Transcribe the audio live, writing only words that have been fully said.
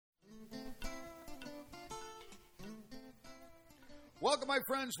Welcome, my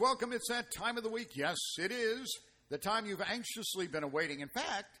friends. Welcome. It's that time of the week. Yes, it is the time you've anxiously been awaiting. In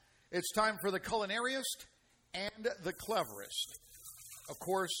fact, it's time for the culinariest and the cleverest. Of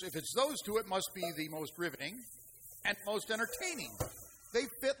course, if it's those two, it must be the most riveting and most entertaining. They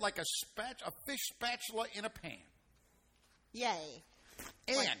fit like a fish spatula in a pan. Yay.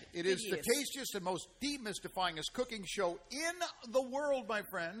 And it is the tastiest and most demystifyingest cooking show in the world, my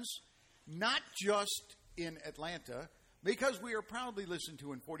friends. Not just in Atlanta, because we are proudly listened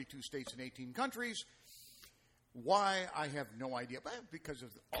to in 42 states and 18 countries. Why, I have no idea. But because of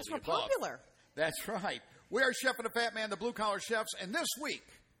all the above. We're popular. That's right. We are Chef and the Fat Man, the Blue Collar Chefs, and this week,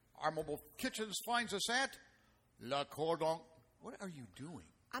 our mobile kitchens finds us at Le Cordon. What are you doing?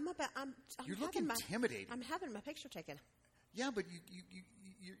 You look intimidating. I'm having my picture taken. Yeah, but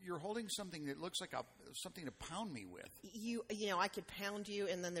you're holding something that looks like something to pound me with. You know, I could pound you,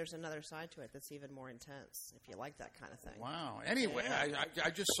 and then there's another side to it that's even more intense, if you like that kind of thing. Wow. Anyway, yeah. I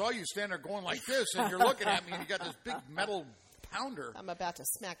just saw you stand there going like this, and you're looking at me, and you got this big metal pounder. I'm about to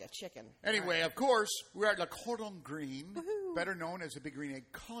smack a chicken. Anyway, Of course, we're at Le Cordon Green, better known as the Big Green Egg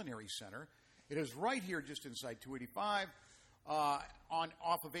Culinary Center. It is right here just inside 285,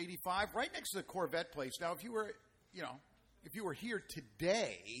 off of 85, right next to the Corvette place. Now, if you were here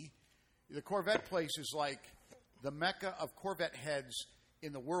today, the Corvette place is like the mecca of Corvette heads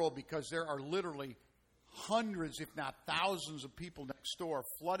in the world, because there are literally hundreds, if not thousands, of people next door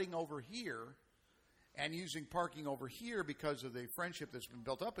flooding over here and using parking over here because of the friendship that's been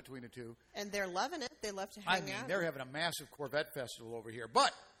built up between the two. And they're loving it. They love to hang out. They're having a massive Corvette festival over here.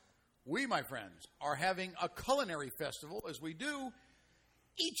 But we, my friends, are having a culinary festival, as we do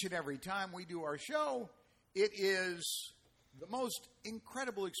each and every time we do our show. It is the most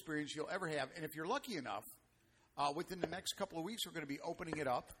incredible experience you'll ever have. And if you're lucky enough, within the next couple of weeks, we're going to be opening it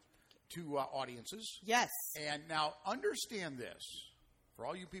up to audiences. Yes. And now, understand this, for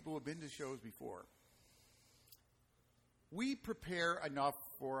all you people who have been to shows before, we prepare enough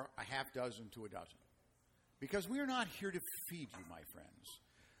for a half dozen to a dozen, because we are not here to feed you, my friends.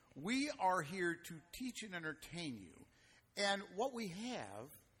 We are here to teach and entertain you. And what we have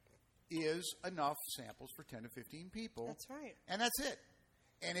is enough samples for 10 to 15 people. That's right. And that's it.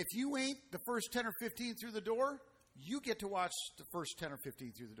 And if you ain't the first 10 or 15 through the door, you get to watch the first 10 or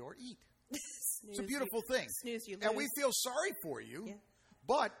 15 through the door eat. It's a beautiful thing. Snooze, you lose. And we feel sorry for you, yeah.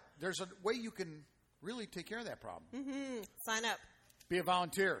 But there's a way you can really take care of that problem. Mm-hmm. Sign up. Be a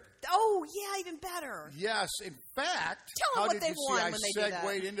volunteer. Oh, yeah, even better. Yes. In fact, tell them what they've won I when they do that.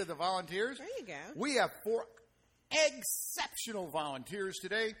 segued into the volunteers? There you go. We have 4 exceptional volunteers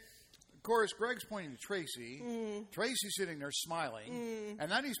today. Of course, Greg's pointing to Tracy. Tracy's sitting there smiling. And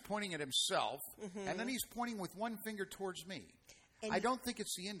then he's pointing at himself. And then he's pointing with one finger towards me. And I don't think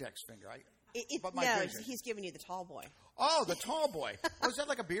it's the index finger. He's giving you the tall boy. Oh, the tall boy. Oh, is that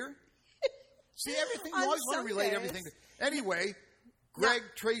like a beer? See, everything. You always want to relate everything. Anyway, Greg,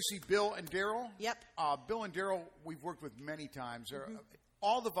 Tracy, Bill, and Daryl. Yep. Bill and Daryl, we've worked with many times.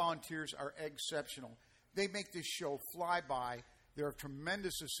 All the volunteers are exceptional. They make this show fly by. They're of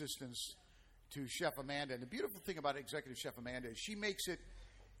tremendous assistance to Chef Amanda. And the beautiful thing about Executive Chef Amanda is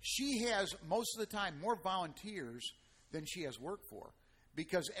she has, most of the time, more volunteers than she has work for.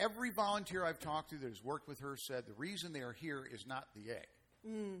 Because every volunteer I've talked to that has worked with her said the reason they are here is not the egg.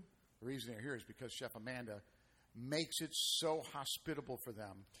 The reason they're here is because Chef Amanda makes it so hospitable for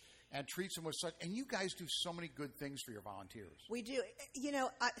them and treats them with such. And you guys do so many good things for your volunteers. We do. You know,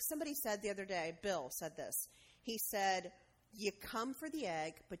 somebody said the other day, Bill said this. He said, you come for the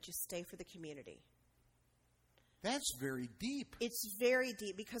egg, but you stay for the community. That's very deep. It's very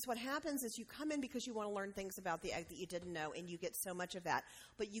deep, because what happens is you come in because you want to learn things about the egg that you didn't know, and you get so much of that.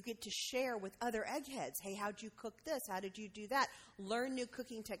 But you get to share with other eggheads. Hey, how'd you cook this? How did you do that? Learn new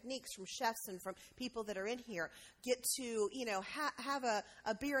cooking techniques from chefs and from people that are in here. Get to, have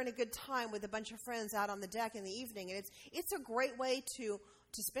a beer and a good time with a bunch of friends out on the deck in the evening. And it's a great way to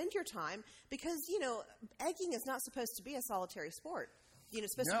spend your time, because, egging is not supposed to be a solitary sport.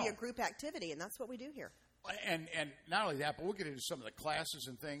 It's supposed to be a group activity, and that's what we do here. And not only that, but we'll get into some of the classes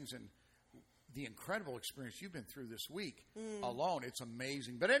and things and the incredible experience you've been through this week alone. It's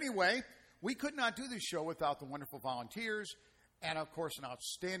amazing. But anyway, we could not do this show without the wonderful volunteers and, of course, an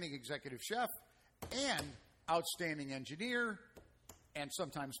outstanding executive chef and outstanding engineer, and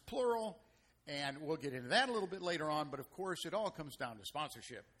sometimes plural. And we'll get into that a little bit later on. But, of course, it all comes down to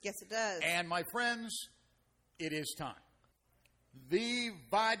sponsorship. Yes, it does. And, my friends, it is time. The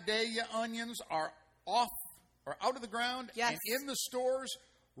Vidalia onions are out of the ground and in the stores.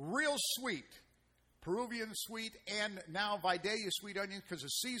 Real sweet, Peruvian sweet, and now Vidalia sweet onions, because the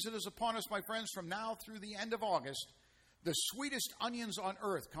season is upon us, my friends. From now through the end of August, The sweetest onions on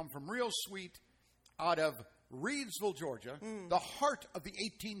earth come from Real Sweet out of Reidsville, Georgia, the heart of the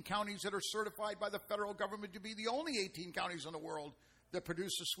 18 counties that are certified by the federal government to be the only 18 counties in the world that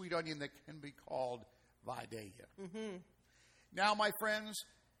produce a sweet onion that can be called Vidalia. Mm-hmm. Now, my friends,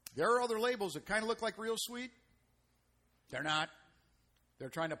 there are other labels that kind of look like Real Sweet. They're not. They're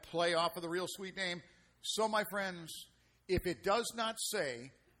trying to play off of the Real Sweet name. So, my friends, if it does not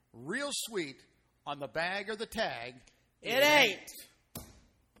say Real Sweet on the bag or the tag, it ain't.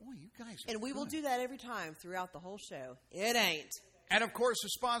 Boy, you guys are And we will good. do that every time throughout the whole show. It ain't. And, of course, a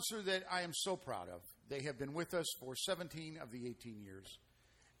sponsor that I am so proud of. They have been with us for 17 of the 18 years.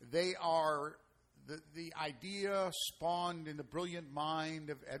 They are the idea spawned in the brilliant mind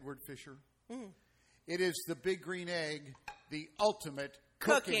of Edward Fisher. It is the Big Green Egg, the ultimate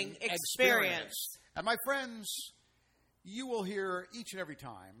cooking experience. And, my friends, you will hear each and every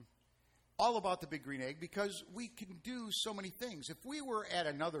time all about the Big Green Egg because we can do so many things. If we were at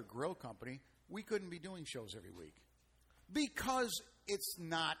another grill company, we couldn't be doing shows every week because it's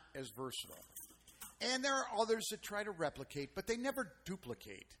not as versatile. And there are others that try to replicate, but they never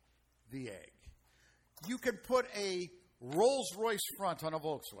duplicate the egg. You can put a Rolls-Royce front on a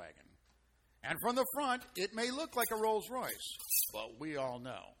Volkswagen. And from the front, it may look like a Rolls-Royce, but we all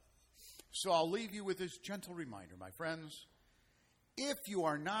know. So I'll leave you with this gentle reminder, my friends. If you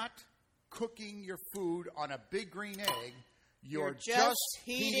are not cooking your food on a Big Green Egg, you're just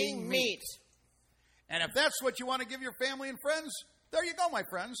heating meat. And if that's what you want to give your family and friends, there you go, my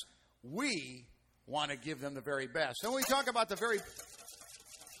friends. We want to give them the very best. And when we talk about the very...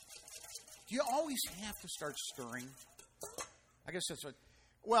 Do you always have to start stirring? I guess that's what...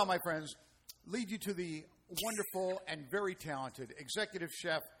 Well, my friends, lead you to the wonderful and very talented executive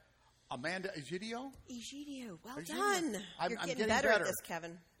chef, Amanda Egidio. Egidio, well Egidio. done. I'm You're getting getting better better. at this,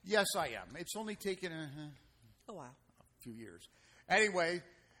 Kevin. Yes, I am. It's only taken Oh, wow. a few years. Anyway,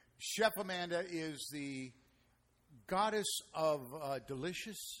 Chef Amanda is the goddess of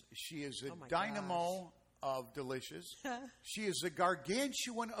delicious. She is a Oh my dynamo of delicious. She is the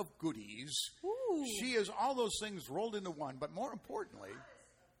gargantuan of goodies. Ooh. She is all those things rolled into one. But more importantly,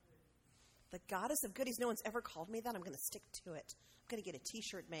 The goddess of goodies. No one's ever called me that. I'm going to stick to it. I'm going to get a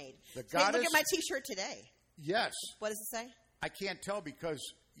T-shirt made. The Hey, goddess- look at my T-shirt today. yes, What does it say? I can't tell because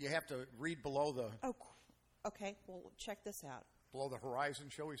you have to read below the Oh, okay. Well, check this out. horizon,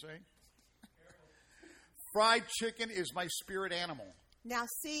 shall we say? Fried chicken is my spirit animal. Now,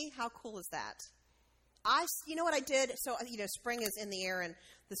 see, how cool is that? You know what I did? So, spring is in the air, and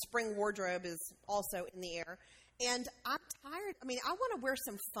the spring wardrobe is also in the air. And I'm tired. I mean, I want to wear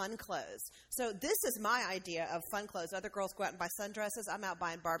some fun clothes. So this is my idea of fun clothes. Other girls go out and buy sundresses. I'm out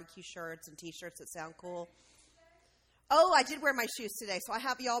buying barbecue shirts and T-shirts that sound cool. Oh, I did wear my shoes today. So I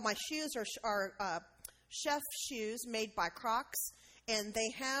have y'all. My shoes are chef shoes made by Crocs. And they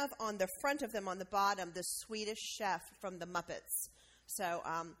have on the front of them, on the bottom, the Swedish chef from the Muppets. So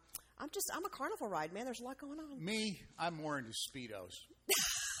I'm a carnival ride, man. There's a lot going on. Me, I'm more into Speedos.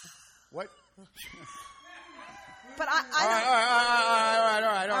 What? But All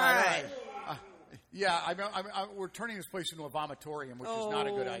right. right. Yeah, we're turning this place into a vomitorium, which is not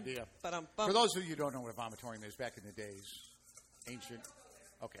a good idea. Ba-dum-bum. For those of you who don't know what a vomitorium is, back in the days, ancient.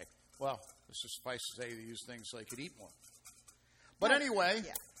 Okay, well, this is suffice to say they used things so they could eat more. But anyway,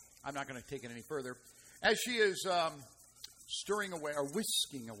 Yeah. I'm not going to take it any further. As she is stirring away, or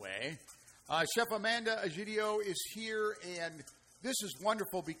whisking away, Chef Amanda Egidio is here, and this is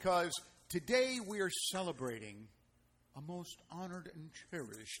wonderful because today we are celebrating a most honored and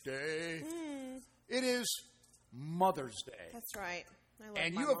cherished day. It is Mother's Day. That's right. I love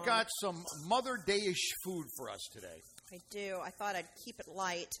And my you have mom. got some Mother Day-ish food for us today. I do. I thought I'd keep it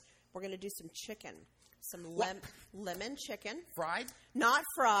light. We're going to do some chicken. Some lemon chicken. Fried? Not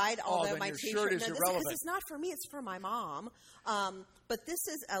fried, although then my your T-shirt... shirt is no, this, irrelevant. because it's not for me, it's for my mom. But this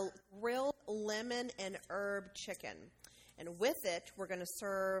is a real lemon and herb chicken. And with it, we're going to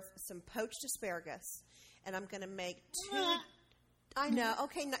serve some poached asparagus. And I'm going to make two... I know.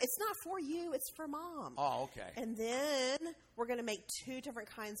 Okay, no, it's not for you. It's for Mom. Oh, okay. And then we're going to make two different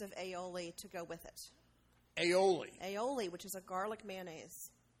kinds of aioli to go with it. Aioli. Aioli, which is a garlic mayonnaise.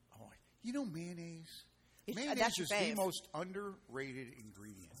 Oh, you know mayonnaise? Mayonnaise That's your is the fave. most underrated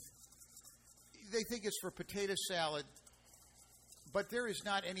ingredient. They think it's for potato salad, but there is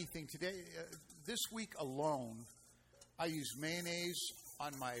not anything today. This week alone, I use mayonnaise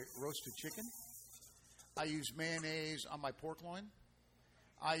on my roasted chicken. I use mayonnaise on my pork loin.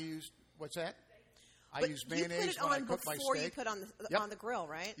 I use, what's that? I But use you mayonnaise put it when I on cook my before steak. you put on the Yep. on the grill,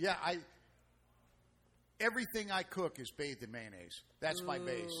 right? Yeah, everything I cook is bathed in mayonnaise. That's my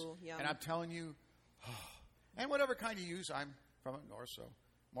base. Ooh, yum. And I'm telling you, And whatever kind you use, I'm from up north, so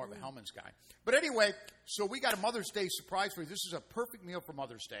more of a Hellman's guy. But anyway, so we got a Mother's Day surprise for you. This is a perfect meal for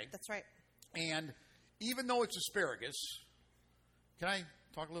Mother's Day. That's right. And even though it's asparagus, can I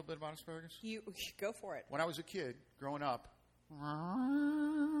talk a little bit about asparagus? You go for it. When I was a kid, growing up,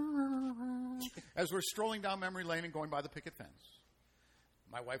 as we're strolling down memory lane and going by the picket fence,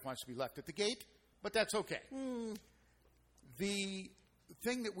 my wife wants to be left at the gate, but that's okay. The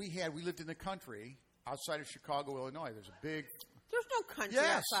thing that we lived in the country outside of Chicago, Illinois. There's a big... There's no country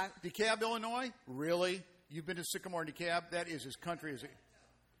Yes. outside. DeKalb, Illinois? Really? You've been to Sycamore and DeKalb? That is as country as...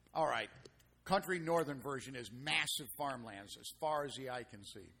 All right. Country northern version is massive farmlands as far as the eye can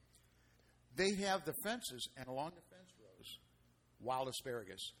see. They have the fences, and along the fence rows, wild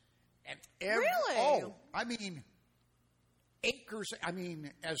asparagus. And Really? Oh, I mean, acres. I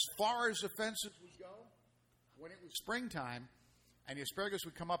mean, as far as the fences would go, when it was springtime, and the asparagus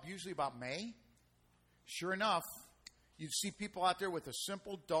would come up usually about May, sure enough, you'd see people out there with a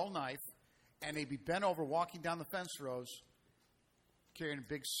simple, dull knife, and they'd be bent over walking down the fence rows, carrying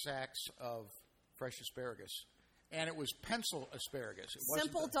big sacks of fresh asparagus. And it was pencil asparagus. It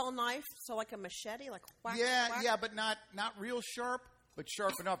wasn't Simple, dull knife, so like a machete, like whack, yeah, whack. yeah, but not real sharp, but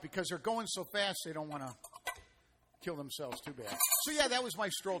sharp enough because they're going so fast they don't want to kill themselves too bad. So yeah, that was my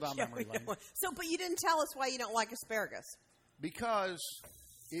stroll down memory lane. So, but you didn't tell us why you don't like asparagus. Because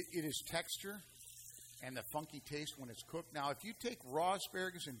it is texture and the funky taste when it's cooked. Now, if you take raw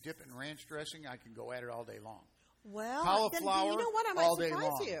asparagus and dip it in ranch dressing, I can go at it all day long. Well, Cauliflower, then you know what? I all might day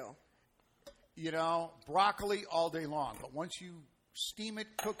surprise long. you. You know, broccoli all day long. But once you steam it,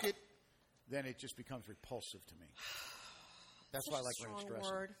 cook it, then it just becomes repulsive to me. That's why I like ranch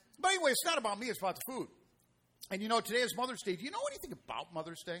dressing. Word. But anyway, it's not about me. It's about the food. And you know, today is Mother's Day. Do you know anything about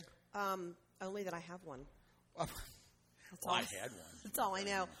Mother's Day? Only that I have one. Well, I had one. That's all I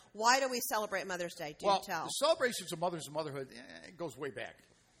know. Why do we celebrate Mother's Day? Do tell. The celebrations of mothers and motherhood, it goes way back.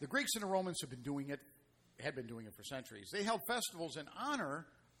 The Greeks and the Romans had been doing it for centuries. They held festivals in honor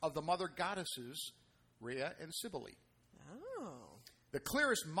of the mother goddesses, Rhea and Cybele. Oh. The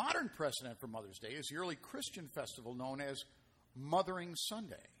clearest modern precedent for Mother's Day is the early Christian festival known as Mothering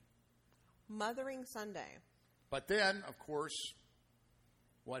Sunday. Mothering Sunday. But then, of course,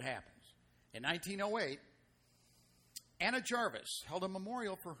 what happens? In 1908, Anna Jarvis held a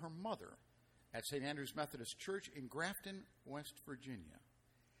memorial for her mother at St. Andrew's Methodist Church in Grafton, West Virginia.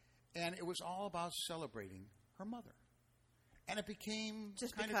 And it was all about celebrating her mother. And it became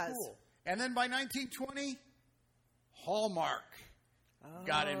kind of cool. And then by 1920, Hallmark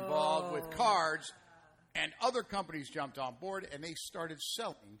got involved with cards, and other companies jumped on board, and they started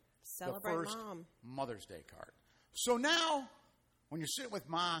selling Celebrate the first Mom. Mother's Day card. So now, when you're sitting with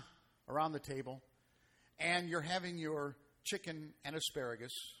Ma around the table, and you're having your chicken and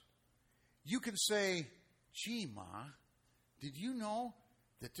asparagus, you can say, "Gee, Ma, did you know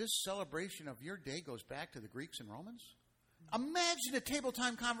that this celebration of your day goes back to the Greeks and Romans?" Imagine a table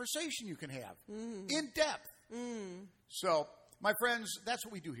time conversation you can have, in depth. So, my friends, that's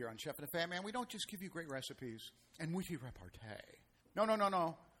what we do here on Chef and the Fat Man. We don't just give you great recipes and witty repartee.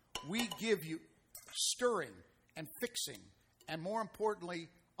 No. We give you stirring and fixing, and more importantly,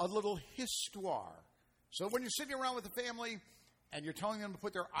 a little histoire. So when you're sitting around with the family and you're telling them to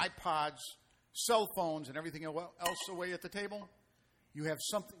put their iPods, cell phones, and everything else away at the table, you have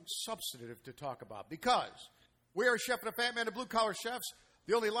something substantive to talk about. Because we are Chef and the Fat Man, the Blue Collar Chefs,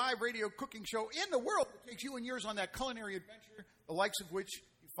 the only live radio cooking show in the world that takes you and yours on that culinary adventure, the likes of which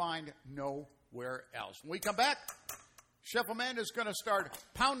you find nowhere else. When we come back, Chef Amanda is going to start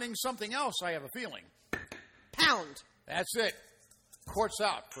pounding something else, I have a feeling. Pound. That's it. Quartz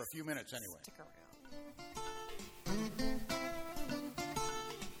out for a few minutes anyway. Stick around.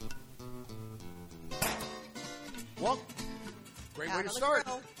 Well, great way Out to on the start.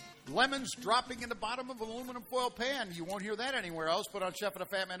 grill. Lemons dropping in the bottom of an aluminum foil pan. You won't hear that anywhere else but on Chef and the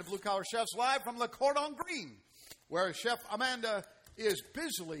Fat Man, the Blue Collar Chefs, live from Le Cordon Green, where Chef Amanda is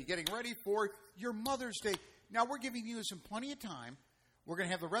busily getting ready for your Mother's Day. Now, we're giving you some plenty of time. We're going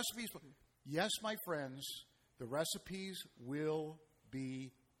to have the recipes. Yes, my friends, the recipes will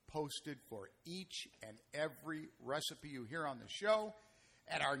be posted for each and every recipe you hear on the show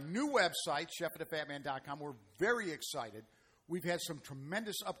at our new website, chefandthefatman.com. We're very excited. We've had some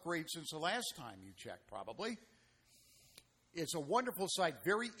tremendous upgrades since the last time you checked, probably. It's a wonderful site,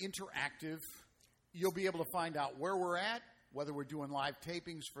 very interactive. You'll be able to find out where we're at, whether we're doing live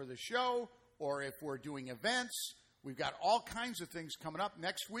tapings for the show or if we're doing events. We've got all kinds of things coming up.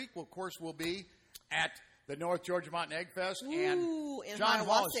 Next week, we'll be at the North Georgia Mountain Egg Fest. Ooh, and in John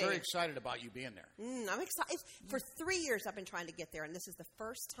Hall is Hiawassee. very excited about you being there. I'm excited. For 3 years, I've been trying to get there, and this is the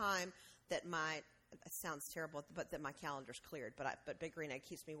first time that my it sounds terrible, but that my calendar's cleared. But Big Green Egg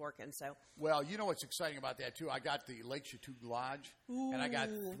keeps me working. So Well, you know what's exciting about that, too? I got the Lake Chautauqua Lodge, and I got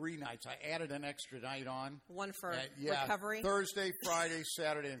 3 nights. I added an extra night on. one for Yeah, recovery. Thursday, Friday,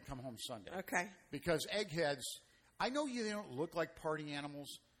 Saturday, and come home Sunday. Okay. Because eggheads, I know they don't look like party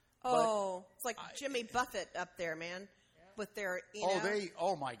animals. Oh, it's like Jimmy Buffett up there, man, with their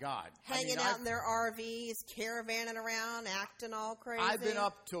Oh my God. hanging out in their RVs, caravanning around, acting all crazy. I've been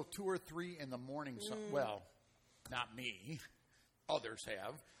up till 2 or 3 in the morning. Well, not me. Others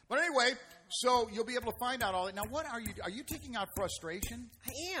have. But anyway, so you'll be able to find out all that. Now, what are you taking out frustration?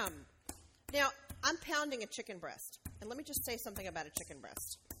 I am. Now, I'm pounding a chicken breast. And let me just say something about a chicken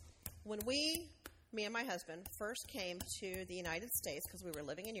breast. When me and my husband, first came to the United States, because we were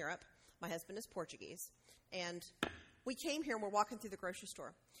living in Europe, my husband is Portuguese, and we came here and we're walking through the grocery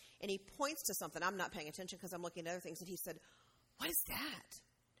store. And he points to something. I'm not paying attention because I'm looking at other things. And he said, "What is that?"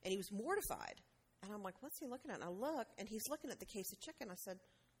 And he was mortified. And I'm like, "What's he looking at?" And I look, and he's looking at the case of chicken. I said,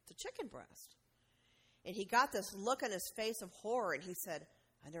 "It's a chicken breast." And he got this look on his face of horror, and he said,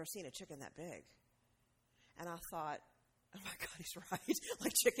 "I've never seen a chicken that big." And I thought, oh my God, he's right.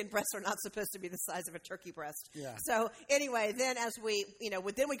 Like, chicken breasts are not supposed to be the size of a turkey breast. Yeah. So anyway, then as we,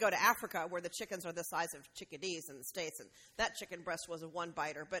 then we go to Africa where the chickens are the size of chickadees in the States, and that chicken breast was a one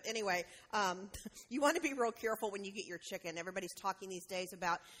biter. But anyway, you want to be real careful when you get your chicken. Everybody's talking these days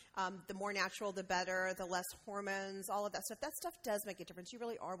about the more natural, the better, the less hormones, all of that stuff. That stuff does make a difference. You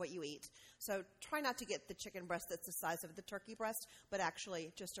really are what you eat. So try not to get the chicken breast that's the size of the turkey breast, but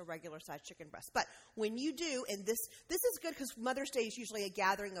actually just a regular sized chicken breast. But when you do, and this is good because Mother's Day is usually a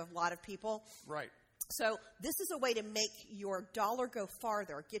gathering of a lot of people. Right. So this is a way to make your dollar go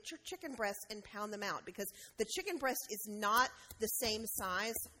farther. Get your chicken breasts and pound them out, because the chicken breast is not the same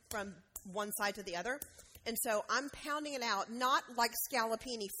size from one side to the other. And so I'm pounding it out, not like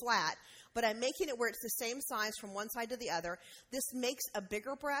scallopini flat, but I'm making it where it's the same size from one side to the other. This makes a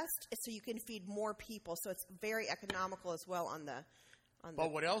bigger breast so you can feed more people. So it's very economical as well on the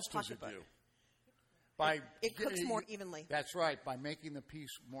But what else does it pocketbook. do? It cooks more evenly. That's right. By making the piece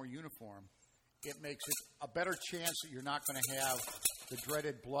more uniform, it makes it a better chance that you're not going to have the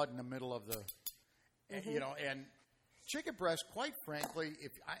dreaded blood in the middle of the, and chicken breast, quite frankly,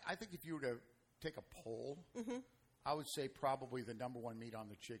 I think if you were to take a poll, I would say probably the number one meat on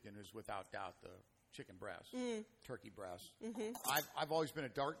the chicken is without doubt the chicken breast, turkey breast. I've always been a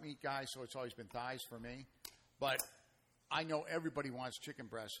dark meat guy, so it's always been thighs for me. But I know everybody wants chicken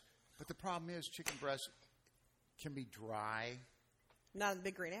breast. But the problem is chicken breast can be dry. Not the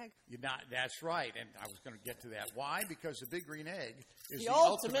Big Green Egg. That's right, and I was going to get to that. Why? Because the Big Green Egg is the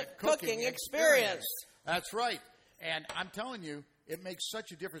ultimate cooking experience. That's right. And I'm telling you, it makes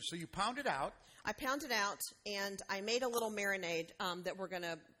such a difference. So you pound it out. I pound it out, and I made a little marinade that we're going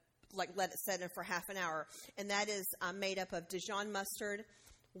to let it set in for half an hour. And that is made up of Dijon mustard,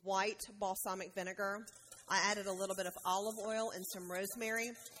 white balsamic vinegar. I added a little bit of olive oil and some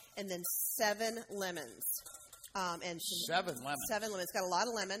rosemary, and then 7 lemons. 7 lemons. 7 lemons. Got a lot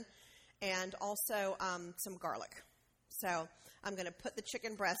of lemon, and also some garlic. So I'm going to put the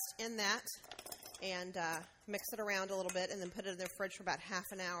chicken breast in that and mix it around a little bit, and then put it in the fridge for about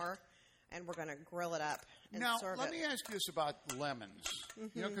half an hour, and we're going to grill it up and now, serve it. Now, let me ask you this about lemons.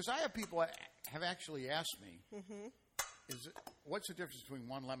 Because I have people have actually asked me, what's the difference between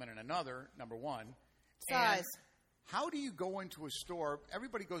one lemon and another, number one? Size. And how do you go into a store?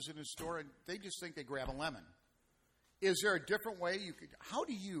 Everybody goes into a store and they just think they grab a lemon. Is there a different way you could? How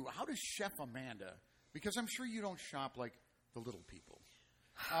does Chef Amanda? Because I'm sure you don't shop like the little people.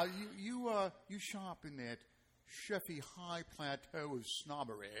 You shop in that chefy high plateau of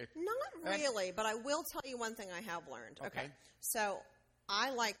snobbery. Not really, but I will tell you one thing I have learned. Okay. So I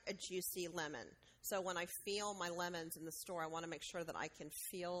like a juicy lemon. So when I feel my lemons in the store, I want to make sure that I can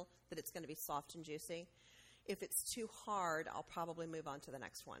feel that it's going to be soft and juicy. If it's too hard, I'll probably move on to the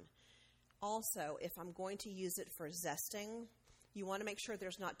next one. Also, if I'm going to use it for zesting, you want to make sure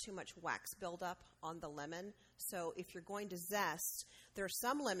there's not too much wax buildup on the lemon. So if you're going to zest, there are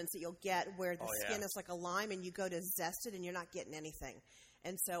some lemons that you'll get where the skin is like a lime, and you go to zest it and you're not getting anything.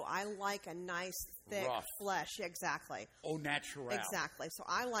 And so I like a nice, thick flesh. Exactly. Au natural. Exactly. So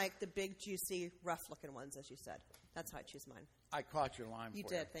I like the big, juicy, rough-looking ones, as you said. That's how I choose mine. I caught your line You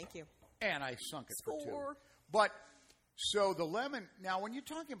for you. did. Thank you. And I sunk it for 2. Score. But, so the lemon, now when you're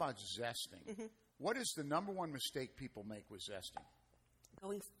talking about zesting, what is the number one mistake people make with zesting?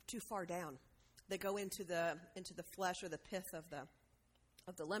 Going too far down. They go into the flesh or the pith of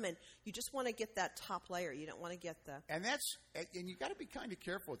the lemon. You just want to get that top layer. You don't want to get the... And you got to be kind of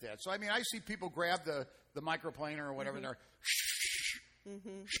careful with that. So, I mean, I see people grab the microplaner or whatever, and they're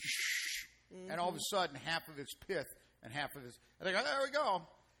and all of a sudden half of it's pith and half of it's, and I go, there we go.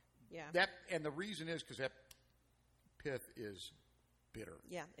 Yeah. And the reason is because that pith is bitter.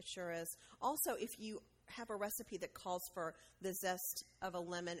 Yeah, it sure is. Also, if you have a recipe that calls for the zest of a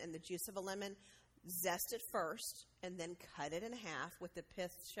lemon and the juice of a lemon, zest it first and then cut it in half with the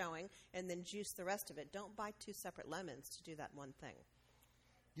pith showing and then juice the rest of it. Don't buy 2 separate lemons to do that one thing.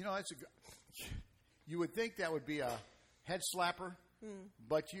 You know, you would think that would be a head slapper,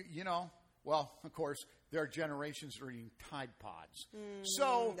 but you know, well, of course, there are generations that are eating Tide Pods.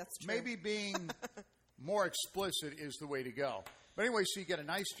 So that's true. maybe being more explicit is the way to go. But anyway, so you get a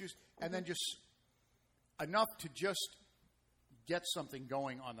nice juice and then just enough to just get something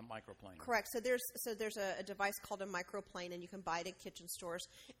going on the microplane. Correct. So there's a device called a microplane, and you can buy it at kitchen stores.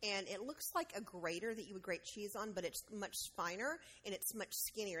 And it looks like a grater that you would grate cheese on, but it's much finer and it's much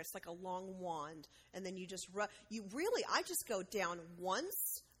skinnier. It's like a long wand, and then you just rub. I just go down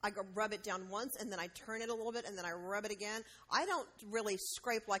once. I go rub it down once, and then I turn it a little bit, and then I rub it again. I don't really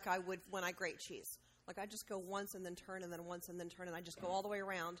scrape like I would when I grate cheese. Like, I just go once and then turn and then once and then turn, and I just go all the way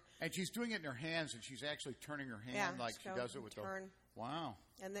around. And she's doing it in her hands, and she's actually turning her hand like she does it with turn. Wow.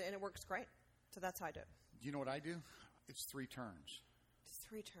 And it works great. So that's how I do it. Do you know what I do? It's 3 turns.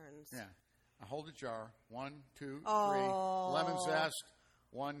 3 turns. Yeah. I hold a jar. 1, 2, 3. Oh. Lemon zest.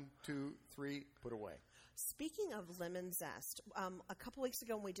 1, 2, 3. Put away. Speaking of lemon zest, a couple weeks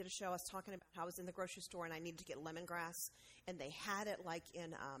ago when we did a show, I was talking about how I was in the grocery store and I needed to get lemongrass, and they had it like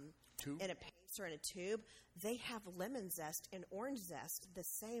in a case or in a tube. They have lemon zest and orange zest the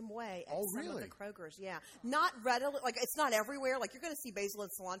same way at some of the Krogers. Yeah, not readily, like it's not everywhere. Like you're going to see basil and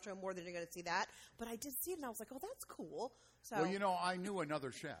cilantro more than you're going to see that, but I did see it and I was like, oh, that's cool. So, well, you know, I knew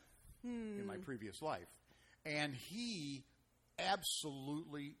another chef in my previous life, and he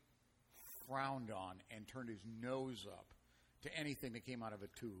absolutely frowned on and turned his nose up to anything that came out of a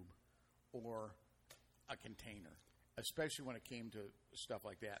tube or a container, especially when it came to stuff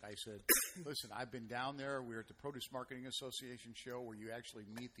like that. I said, listen, I've been down there. We were at the Produce Marketing Association show where you actually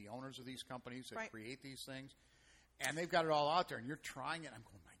meet the owners of these companies that create these things, and they've got it all out there, and you're trying it. I'm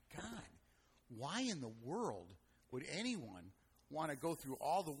going, my God, why in the world would anyone want to go through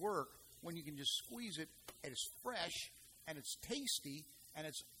all the work when you can just squeeze it and it's fresh and it's tasty and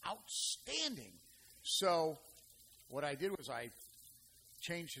it's outstanding? So what I did was I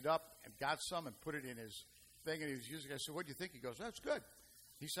changed it up and got some and put it in his thing, and he was using it. I said, what do you think? He goes, that's good.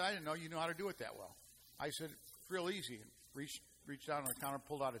 He said, I didn't know you knew how to do it that well. I said, it's real easy. And reached down on the counter,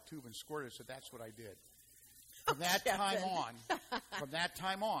 pulled out a tube and squirted it. I said, that's what I did. From that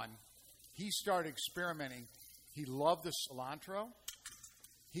time on, he started experimenting. He loved the cilantro.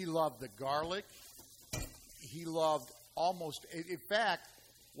 He loved the garlic. He loved almost, in fact,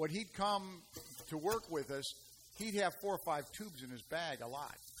 when he'd come to work with us, he'd have 4 or 5 tubes in his bag a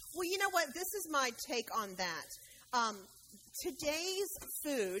lot. Well, you know what? This is my take on that. Today's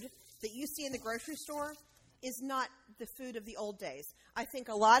food that you see in the grocery store is not the food of the old days. I think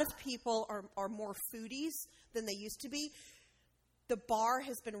a lot of people are more foodies than they used to be. The bar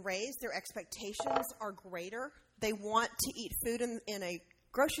has been raised. Their expectations are greater. They want to eat food in a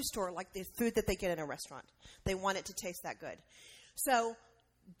grocery store like the food that they get in a restaurant. They want it to taste that good. So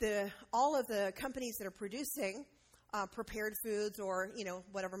all of the companies that are producing prepared foods or,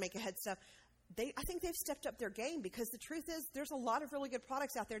 whatever make-ahead stuff, I think they've stepped up their game, because the truth is there's a lot of really good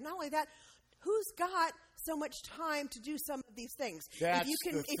products out there. Not only that, who's got so much time to do some of these things? That's if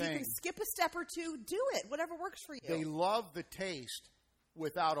you can skip a step or two, do it. Whatever works for you. They love the taste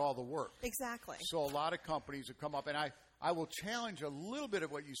without all the work. Exactly. So a lot of companies have come up, and I will challenge a little bit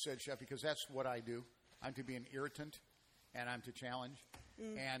of what you said, Chef, because that's what I do. I'm to be an irritant, and I'm to challenge.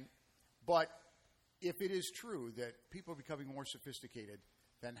 But if it is true that people are becoming more sophisticated,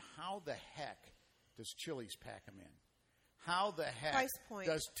 then how the heck does Chili's pack them in? How the heck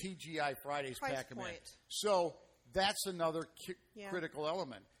does TGI Fridays pack them in? So that's another critical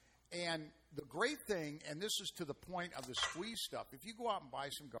element. And the great thing, and this is to the point of the squeeze stuff, if you go out and buy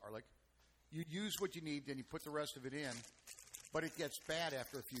some garlic, you use what you need, then you put the rest of it in, but it gets bad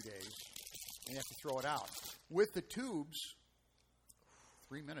after a few days, and you have to throw it out. With the tubes,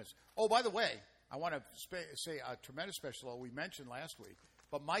 3 minutes. Oh, by the way, I want to say a tremendous special we mentioned last week,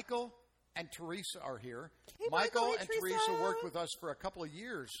 but Michael and Teresa are here. Hey, Michael and Teresa worked with us for a couple of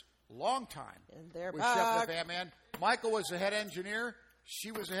years, long time. And they're with back. Chef the Fat Man. Michael was the head engineer.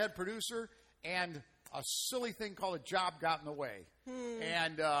 She was the head producer, and a silly thing called a job got in the way.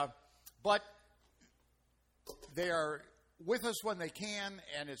 But they are with us when they can,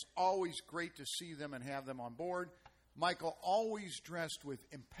 and it's always great to see them and have them on board. Michael always dressed with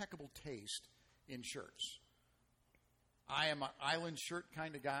impeccable taste in shirts. I am an island shirt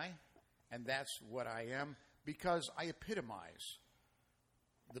kind of guy, and that's what I am because I epitomize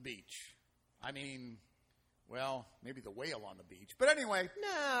the beach. I mean, well, maybe the whale on the beach. But anyway.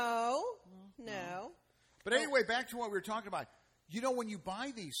 No. But anyway, back to what we were talking about. You know, when you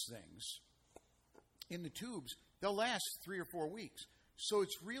buy these things in the tubes, they'll last 3 or 4 weeks. So it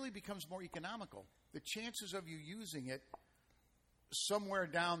really becomes more economical. The chances of you using it somewhere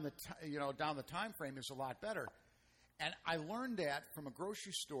down the time frame is a lot better. And I learned that from a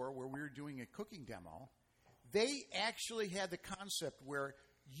grocery store where we were doing a cooking demo. They actually had the concept where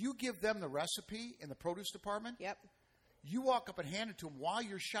you give them the recipe in the produce department. Yep. You walk up and hand it to them while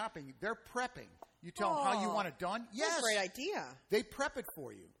you're shopping. They're prepping. You tell them how you want it done. Yes. That's a great idea. They prep it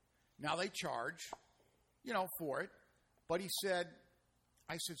for you. Now they charge, for it. But I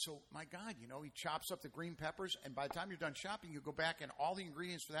said, so my God, he chops up the green peppers, and by the time you're done shopping, you go back and all the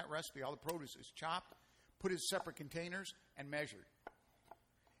ingredients for that recipe, all the produce is chopped, put in separate containers, and measured.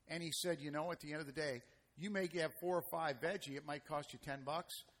 And he said, at the end of the day, you may have 4 or 5 veggie. It might cost you $10,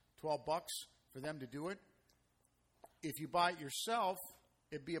 $12 for them to do it. If you buy it yourself,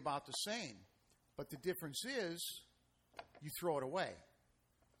 it'd be about the same. But the difference is you throw it away.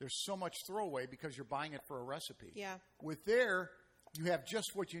 There's so much throwaway because you're buying it for a recipe. Yeah. With there, you have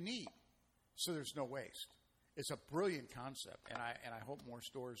just what you need, so there's no waste. It's a brilliant concept, and I hope more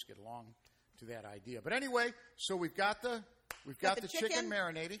stores get along to that idea. But anyway, so we've got the chicken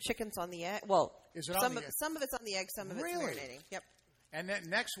marinating. Chicken's on the egg. Well, is it on the egg? Some of it's on the egg, some of it's marinating. Yep. And then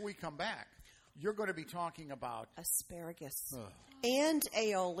next when we come back, you're going to be talking about asparagus and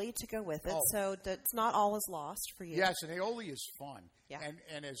aioli to go with it. So it's not all is lost for you. Yes, and aioli is fun. Yeah.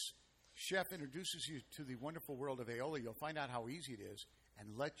 And as Chef introduces you to the wonderful world of aioli, you'll find out how easy it is.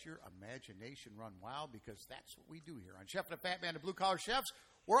 And let your imagination run wild, because that's what we do here on Chef and the Fat Man and Blue Collar Chefs.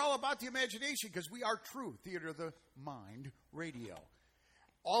 We're all about the imagination because we are true theater of the mind radio.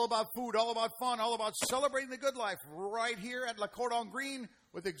 All about food, all about fun, all about celebrating the good life right here at La Cordon Green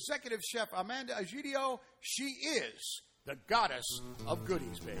with Executive Chef Amanda Egidio. She is the goddess of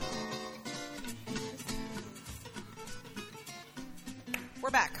goodies, baby. We're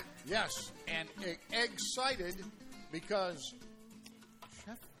back. Yes, and excited because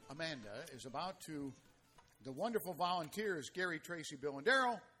Chef Amanda is about to, the wonderful volunteers, Gary, Tracy, Bill, and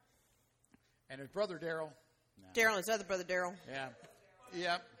Daryl, and his brother Daryl. Daryl and his other brother Daryl.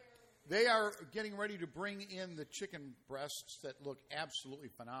 Yeah. They are getting ready to bring in the chicken breasts that look absolutely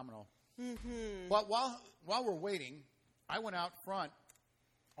phenomenal. Mm-hmm. But while we're waiting, I went out front.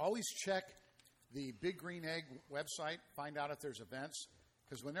 Always check the Big Green Egg website, find out if there's events.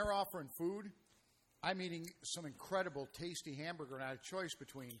 Because when they're offering food, I'm eating some incredible, tasty hamburger, and I had a choice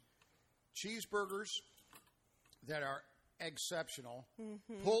between cheeseburgers that are exceptional,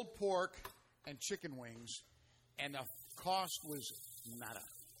 pulled pork, and chicken wings, and the cost was nada.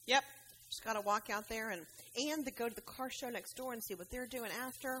 Yep. Just got to walk out there and to go to the car show next door and see what they're doing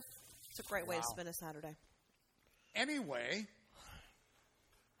after. It's a great way to spend a Saturday. Anyway,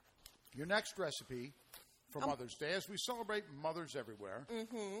 your next recipe for Mother's Day, as we celebrate mothers everywhere,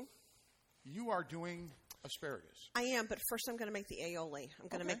 you are doing asparagus. I am, but first I'm going to make the aioli. I'm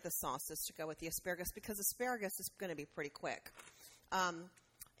going to make the sauces to go with the asparagus because asparagus is going to be pretty quick.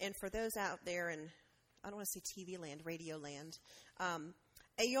 And for those out there in, I don't want to say TV land, radio land,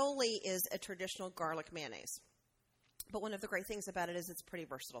 aioli is a traditional garlic mayonnaise. But one of the great things about it is it's pretty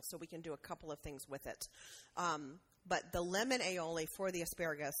versatile, so we can do a couple of things with it. But the lemon aioli for the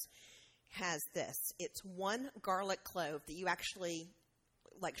asparagus has this. It's 1 garlic clove that you actually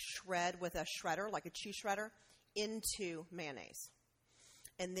shred with a shredder, like a cheese shredder, into mayonnaise.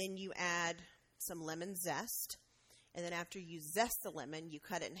 And then you add some lemon zest. And then after you zest the lemon, you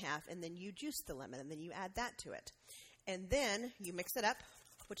cut it in half, and then you juice the lemon, and then you add that to it. And then you mix it up,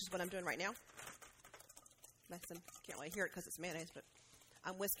 which is what I'm doing right now. Can't really hear it because it's mayonnaise, but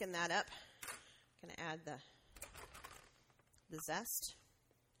I'm whisking that up. I'm going to add the zest.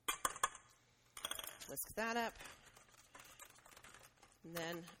 Whisk that up. And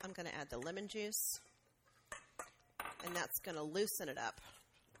then I'm going to add the lemon juice. And that's going to loosen it up.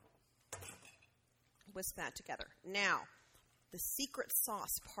 Whisk that together. Now, the secret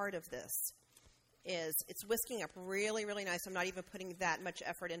sauce part of this is it's whisking up really, really nice. I'm not even putting that much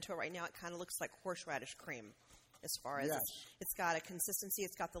effort into it right now. It kind of looks like horseradish cream as far as it's got a consistency.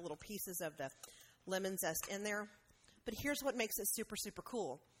 It's got the little pieces of the lemon zest in there. But here's what makes it super, super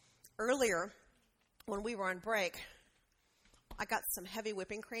cool. Earlier, when we were on break, I got some heavy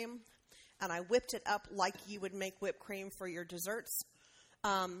whipping cream, and I whipped it up like you would make whipped cream for your desserts.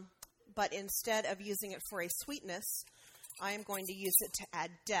 But instead of using it for a sweetness, I am going to use it to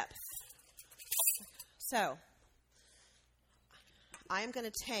add depth. So, I am going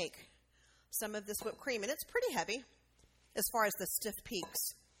to take some of this whipped cream. And it's pretty heavy as far as the stiff peaks.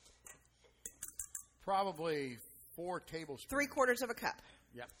 Probably 4 tablespoons. 3/4 of a cup.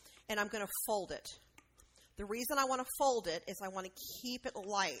 Yep. And I'm going to fold it. The reason I want to fold it is I want to keep it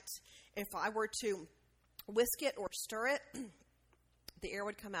light. If I were to whisk it or stir it, the air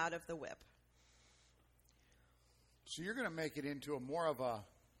would come out of the whip. So you're going to make it into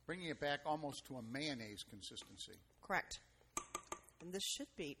bringing it back almost to a mayonnaise consistency. Correct. And this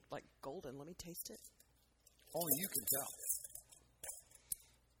should be like golden. Let me taste it. Only you can tell.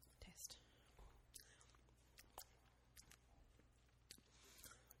 Taste.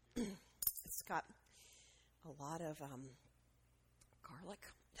 It's got a lot of garlic.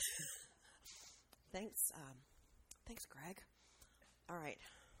 Thanks, Greg. All right.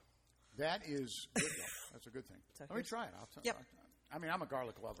 That is good. That's a good thing. So Let me try it. Yep. I mean, I'm a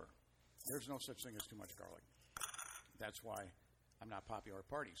garlic lover. There's no such thing as too much garlic. That's why I'm not popular at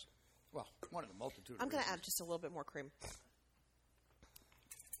parties. Well, one of the multitude of I'm going to reasons. add just a little bit more cream.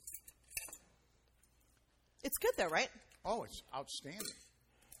 It's good, though, right? Oh, it's outstanding.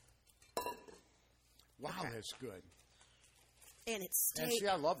 Wow, Okay. that's good. And it's And steak. see,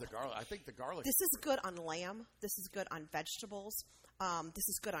 I love the garlic. I think the garlic. This is good on lamb. This is good on vegetables. This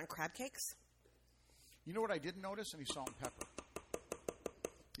is good on crab cakes. You know what I didn't notice? Any salt and pepper.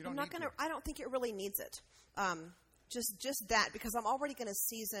 You don't I'm not need going to. to. I don't think it really needs it. Just that, because I'm already going to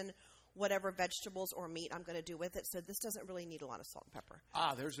season whatever vegetables or meat I'm going to do with it. So this doesn't really need a lot of salt and pepper.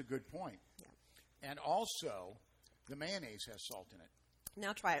 There's a good point. Yeah. And also, the mayonnaise has salt in it.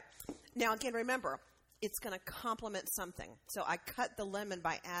 Now try it. Now again, remember, it's going to complement something. So I cut the lemon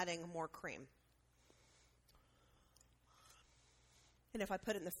by adding more cream. And if I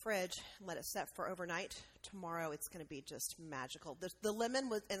put it in the fridge and let it set for overnight, tomorrow it's going to be just magical. The lemon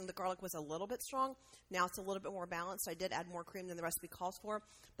and the garlic was a little bit strong. Now it's a little bit more balanced. I did add more cream than the recipe calls for,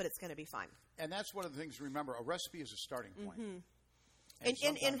 but it's going to be fine. And that's one of the things to remember. A recipe is a starting point. Mm-hmm.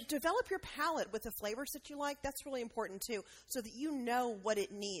 And develop your palate with the flavors that you like. That's really important, too, so that you know what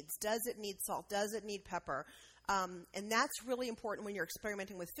it needs. Does it need salt? Does it need pepper? And that's really important when you're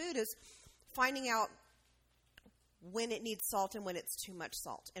experimenting with food, is finding out when it needs salt and when it's too much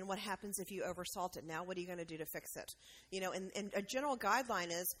salt. And what happens if you oversalt it? Now what are you going to do to fix it? And a general guideline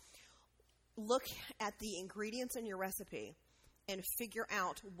is look at the ingredients in your recipe and figure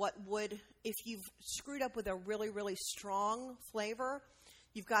out what would, if you've screwed up with a really, really strong flavor,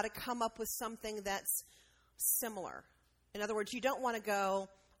 you've got to come up with something that's similar. In other words, you don't want to go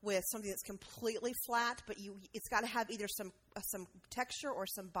with something that's completely flat, but it's got to have either some texture or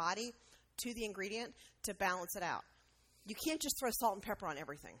some body to the ingredient to balance it out. You can't just throw salt and pepper on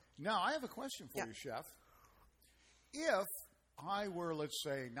everything. Now, I have a question for you, Chef. If I were, let's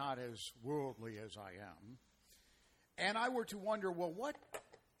say, not as worldly as I am, and I were to wonder, well, what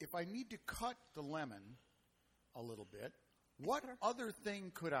if I need to cut the lemon a little bit, what other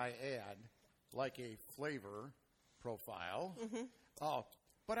thing could I add, like a flavor profile? Mm-hmm.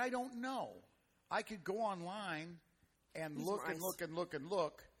 But I don't know. I could go online and look and look and look and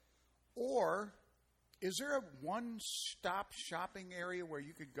look. Or is there a one-stop shopping area where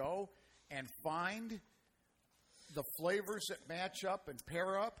you could go and find the flavors that match up and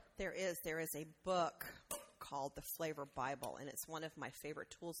pair up? There is a book called The Flavor Bible, and it's one of my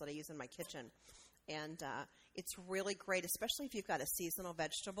favorite tools that I use in my kitchen. And it's really great, especially if you've got a seasonal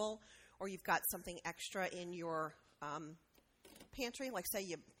vegetable or you've got something extra in your pantry. Like, say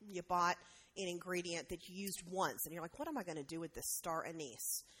you bought an ingredient that you used once, and you're like, what am I going to do with this star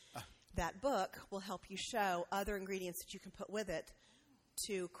anise? That book will help you show other ingredients that you can put with it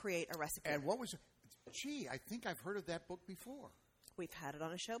to create a recipe. And what was it? Gee, I think I've heard of that book before. We've had it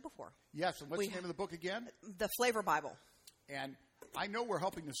on a show before. Yes, and what's the name of the book again? The Flavor Bible. And I know we're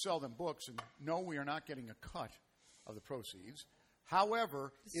helping to sell them books, and no, we are not getting a cut of the proceeds.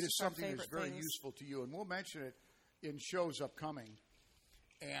 However, it is something that's very useful to you, and we'll mention it in shows upcoming.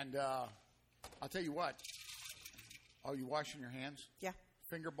 And I'll tell you what. Are you washing your hands? Yeah.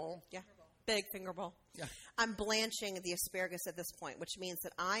 Finger bowl? Yeah. Big finger bowl. Yeah. I'm blanching the asparagus at this point, which means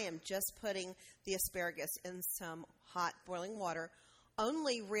that I am just putting the asparagus in some hot boiling water,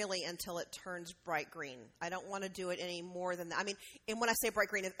 only really until it turns bright green. I don't want to do it any more than that. I mean, and when I say bright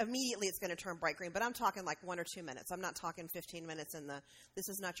green, immediately it's going to turn bright green, but I'm talking like 1 or 2 minutes. I'm not talking 15 minutes this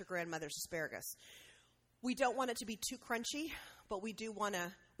is not your grandmother's asparagus. We don't want it to be too crunchy, but we don't want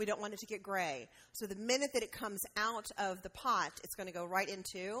it to get gray. So the minute that it comes out of the pot, it's going to go right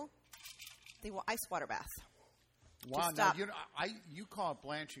into the ice water bath. Wow. Now, you call it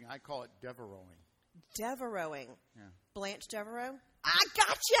blanching. I call it devereauxing. Devereauxing. Yeah. Blanche Devereaux? I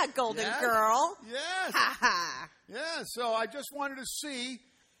gotcha, Golden Yes. Girl. Yes. Ha ha. Yeah, so I just wanted to see.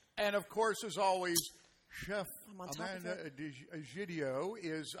 And, of course, as always, Chef I'm on top of Amanda Egidio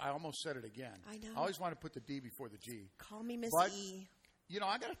is, I almost said it again. I know. I always want to put the D before the G. Call me Miss But, E. You know,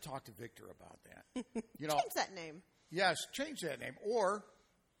 I got to talk to Victor about that. You know, Change that name. yes, change that name. Or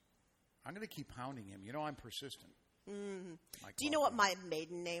I'm going to keep hounding him. You know, I'm persistent. Do you know what my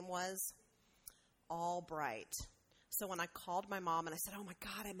maiden name was? Albright. So when I called my mom and I said, oh, my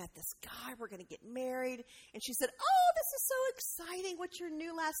God, I met this guy. We're going to get married. And she said, oh, this is so exciting. What's your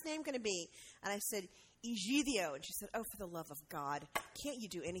new last name going to be? And I said, Egidio. And she said, oh, for the love of God, can't you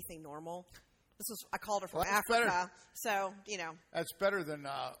do anything normal? I called her from Africa. Better. So, you know. That's better than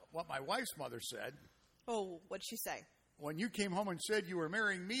what my wife's mother said. Oh, what'd she say? When you came home and said you were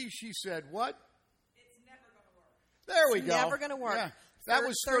marrying me, she said, what? It's never going to work. There we It's go. never gonna work. Yeah. That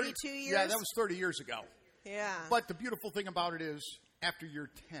was 32 years? Yeah, that was 30 years ago. Yeah. But the beautiful thing about it is, after you're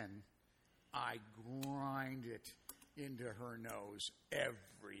 10, I grind it into her nose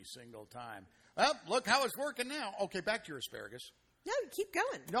every single time. Well, look how it's working now. Okay, back to your asparagus. No, keep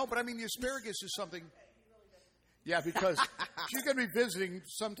going. No, but I mean, the asparagus is something. Yeah, because she's going to be visiting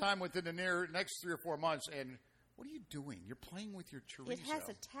sometime within the next 3 or 4 months. And what are you doing? You're playing with your chorizo. It has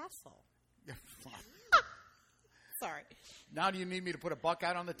a tassel. Sorry. Now do you need me to put a buck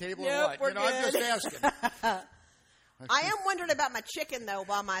out on the table Nope, or what? we're I'm good. just asking. I am wondering about my chicken, though,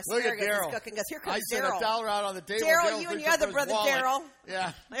 while my Look at asparagus is Daryl. cooking. Because here I comes set Daryl. $1 out on the table. Daryl, you and reaches your other for his brother, wallet. Daryl.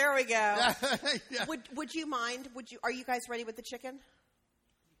 Yeah. There we go. Yeah. Would you mind? Are you guys ready with the chicken?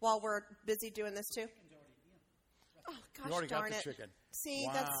 While we're busy doing this too. Oh gosh, You already got darn the it! chicken. See,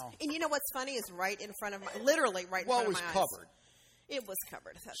 Wow. and you know what's funny is right in front of literally right in Well, front it was of my covered, eyes. It was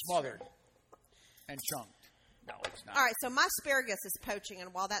covered. That's smothered, true. and chunked. No, it's not. All right, so my asparagus is poaching,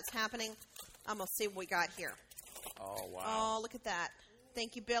 and while that's happening, I'm gonna see what we got here. Oh, wow. Oh, look at that!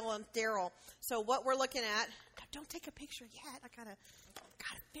 Thank you, Bill and Daryl. So what we're looking at? Don't take a picture yet. I gotta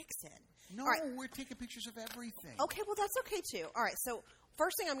fix it. No, All right. we're taking pictures of everything. Okay, well, that's okay, too. All right, so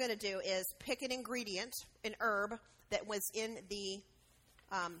first thing I'm going to do is pick an ingredient, an herb, that was in the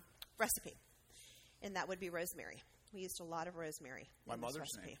recipe, and that would be rosemary. We used a lot of rosemary My in this mother's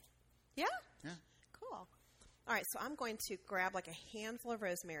recipe. name. Yeah? Yeah. Cool. All right, so I'm going to grab like a handful of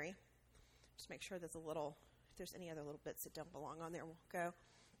rosemary. Just make sure there's if there's any other little bits that don't belong on there, we'll go.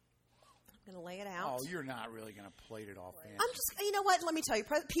 I'm going to lay it out. Oh, you're not really going to plate it all fancy. I'm just, you know what? Let me tell you,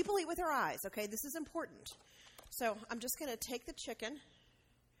 people eat with their eyes, okay? This is important. So I'm just going to take the chicken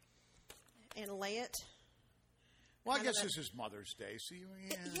and lay it. Well, I guess this is Mother's Day, so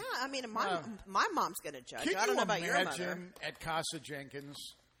Yeah, I mean, my mom's going to judge. Can I don't you know about your mother. imagine at Casa Jenkins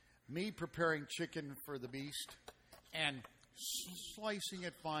me preparing chicken for the beast and slicing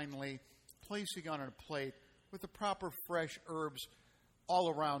it finely, placing it on a plate with the proper fresh herbs all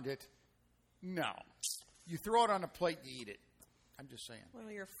around it? No. You throw it on a plate, you eat it. I'm just saying.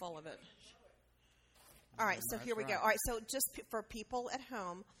 Well, you're full of it. All right, so here we go. right. All right, so just for people at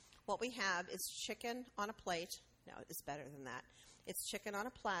home, what we have is chicken on a plate. No, it's better than that. It's chicken on a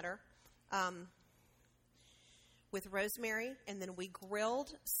platter with rosemary, and then we grilled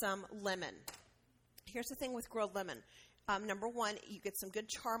some lemon. Here's the thing with grilled lemon. Number one, you get some good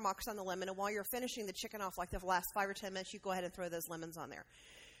char marks on the lemon, and while you're finishing the chicken off, like the last 5 or 10 minutes, you go ahead and throw those lemons on there.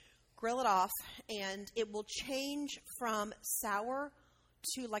 Grill it off, and it will change from sour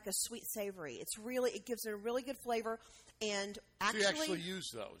to like a sweet savory. It gives it a really good flavor. And So you actually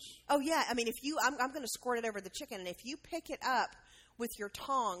use those. oh yeah, I mean, I'm going to squirt it over the chicken, and if you pick it up with your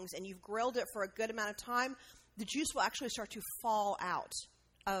tongs and you've grilled it for a good amount of time, the juice will actually start to fall out.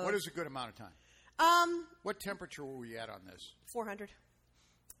 What is a good amount of time? 400. What temperature were we at on this?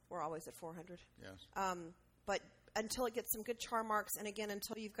 We're always at 400. Yes. But until it gets some good char marks, and again,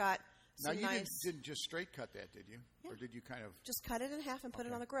 until you've got Now, some you nice... didn't just straight cut that, did you? Yeah. Or did you kind of... Just cut it in half and put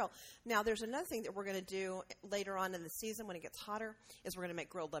it on the grill. Now, there's another thing that we're going to do later on in the season when it gets hotter, is we're going to make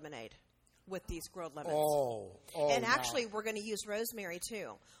grilled lemonade with these grilled lemons. And actually, we're going to use rosemary,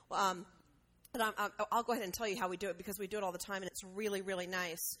 too. But I'll go ahead and tell you how we do it, because we do it all the time, and it's really, really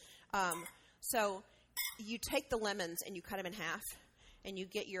nice. So you take the lemons and you cut them in half, and you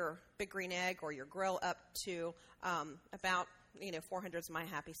get your big green egg or your grill up to about 400 is my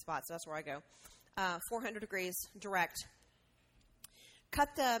happy spot, so that's where I go. 400 degrees direct. Cut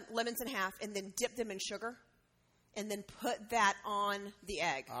the lemons in half and then dip them in sugar, and then put that on the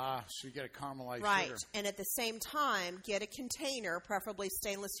egg. So you get a caramelized Right. sugar. And at the same time, get a container, preferably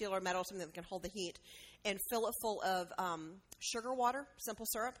stainless steel or metal, something that can hold the heat, and fill it full of sugar water, simple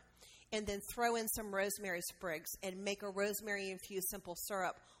syrup, and then throw in some rosemary sprigs and make a rosemary-infused simple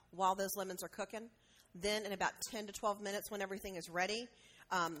syrup while those lemons are cooking. Then in about 10 to 12 minutes, when everything is ready,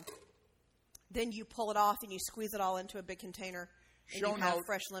 then you pull it off and you squeeze it all into a big container, and you have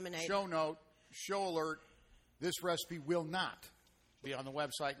fresh lemonade. Show note, show alert. This recipe will not be on the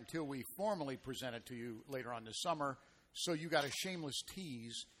website until we formally present it to you later on this summer. So you got a shameless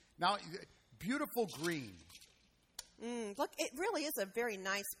tease. Now, beautiful green. Look, it really is a very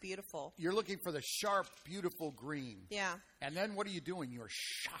nice, beautiful. You're looking for the sharp, beautiful green. Yeah. And then what are you doing? You're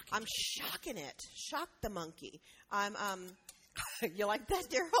shocking. I'm shocking it. Shock the monkey. I'm you like that,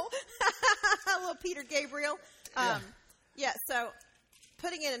 Daryl? Little Peter Gabriel. Yeah, so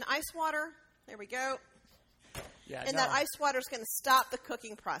putting it in ice water. There we go. Yeah, and that ice water is going to stop the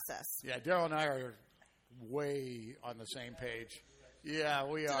cooking process. Yeah, Daryl and I are way on the same page. Yeah,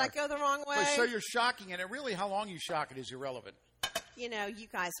 we are. Did I go the wrong way? But so you're shocking it. And really, how long you shock it is irrelevant. You know, you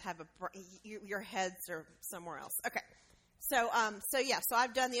guys have your heads are somewhere else. Okay. So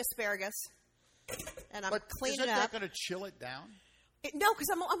I've done the asparagus, and I'm cleaning it up. Isn't that going to chill it down? No, because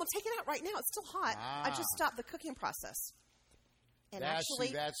I'm going to take it out right now. It's still hot. I just stopped the cooking process. And that's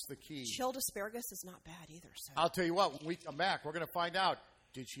the key. Chilled asparagus is not bad either. So. I'll tell you what, when we come back, we're going to find out,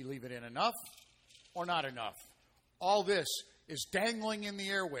 did she leave it in enough or not enough? All this is dangling in the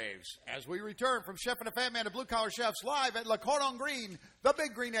airwaves as we return from Chef and a Fat Man to Blue Collar Chefs live at Le Cordon Green, the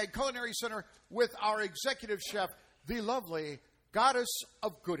Big Green Egg Culinary Center with our executive chef, the lovely Goddess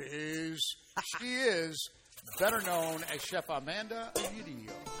of Goodies. She is better known as Chef Amanda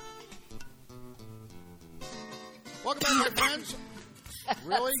Ovidio. Welcome back, my friends.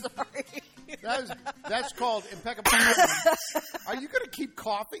 Really? Sorry. That's called impeccable. Are you going to keep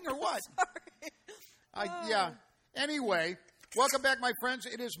coughing or what? Sorry. Yeah. Anyway, welcome back, my friends.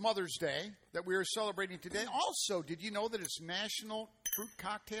 It is Mother's Day that we are celebrating today. Also, did you know that it's National Fruit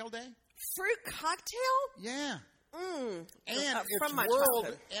Cocktail Day? Fruit cocktail? Yeah.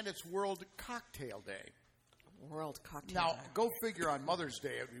 And it's World Cocktail Day. World Cocktail Now, Day. go figure on Mother's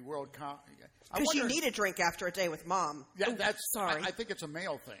Day it would be World Cocktail Day. Because you need a drink after a day with Mom. Yeah, that's sorry. I think it's a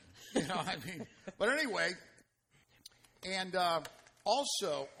male thing. You know, I mean, but anyway, and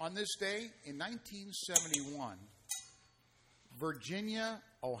also on this day in 1971, Virginia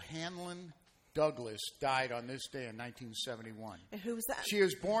O'Hanlon Douglas died on this day in 1971. And who was that? She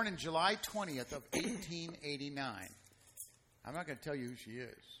was born in July 20th of 1889. I'm not going to tell you who she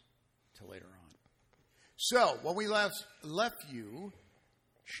is till later on. So when we left you,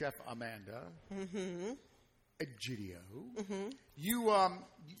 Chef Amanda Egidio, you have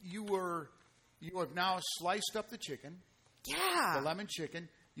now sliced up the chicken. Yeah. The lemon chicken.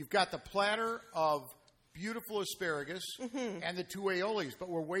 You've got the platter of beautiful asparagus and the 2 aiolis, but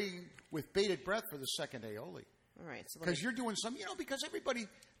we're waiting with bated breath for the second aioli. All right. Because you're doing some, because everybody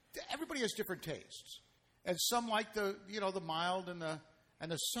has different tastes, and some like the mild and the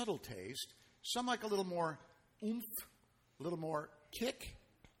subtle taste. Some like a little more oomph, a little more kick.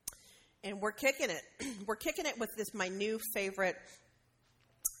 And we're kicking it. We're kicking it with my new favorite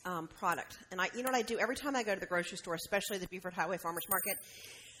product. And you know what I do? Every time I go to the grocery store, especially the Beaufort Highway Farmers Market,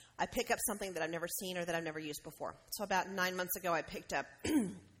 I pick up something that I've never seen or that I've never used before. So about 9 months ago, I picked up,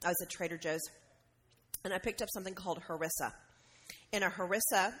 I was at Trader Joe's, and I picked up something called harissa. And a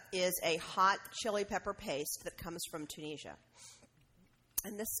harissa is a hot chili pepper paste that comes from Tunisia.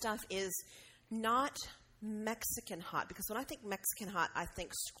 And this stuff is not Mexican hot, because when I think Mexican hot, I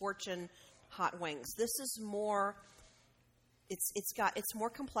think scorching hot wings. This is more, it's more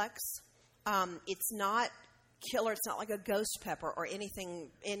complex. It's not killer. It's not like a ghost pepper or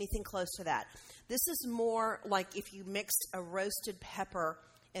anything close to that. This is more like if you mixed a roasted pepper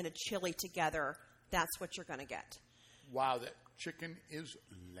and a chili together, that's what you're going to get. Wow, that chicken is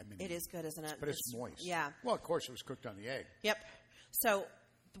lemony. It is good, isn't it? But it's moist. Yeah. Well, of course, it was cooked on the egg. Yep. So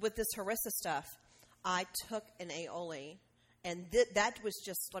with this harissa stuff, I took an aioli, and that was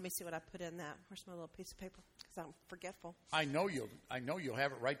just, let me see what I put in that. Where's my little piece of paper? Because I'm forgetful. I know you'll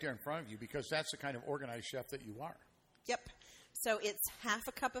have it right there in front of you, because that's the kind of organized chef that you are. Yep. So it's half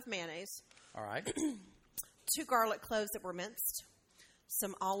a cup of mayonnaise. All right. 2 garlic cloves that were minced,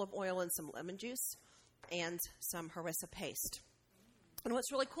 some olive oil and some lemon juice, and some harissa paste. And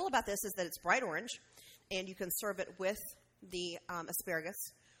what's really cool about this is that it's bright orange, and you can serve it with the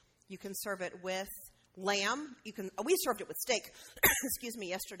asparagus. You can serve it with lamb. We served it with steak, excuse me,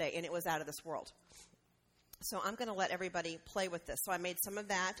 yesterday, and it was out of this world. So I'm going to let everybody play with this. So I made some of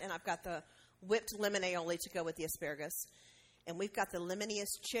that, and I've got the whipped lemon aioli to go with the asparagus. And we've got the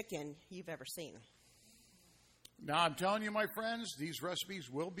lemoniest chicken you've ever seen. Now, I'm telling you, my friends, these recipes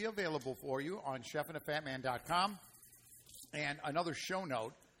will be available for you on chefandafatman.com. And another show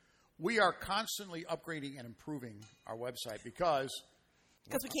note, we are constantly upgrading and improving our website because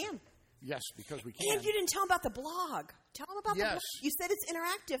we can. Yes, because we can. And you didn't tell them about the blog. Tell them about Yes. the. You said it's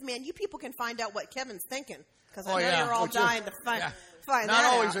interactive, man. You people can find out what Kevin's thinking because I Oh, know yeah. you're all Which is- dying to find Not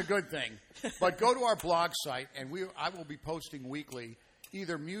that always out. a good thing. But go to our blog site, and I will be posting weekly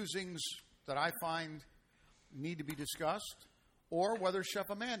either musings that I find need to be discussed, or whether Chef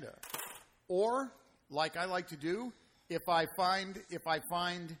Amanda, or like I like to do, if I find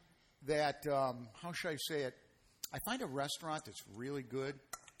that how should I say it? I find a restaurant that's really good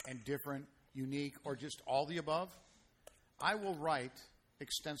and different, unique, or just all the above, I will write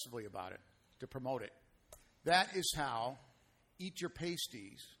extensively about it to promote it. That is how Eat Your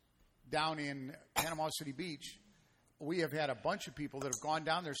Pasties down in Panama City Beach. We have had a bunch of people that have gone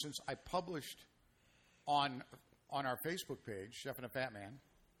down there since I published on our Facebook page, Chef and a Fat Man.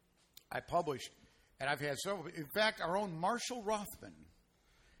 I published, and I've had several. In fact, our own Marshall Rothman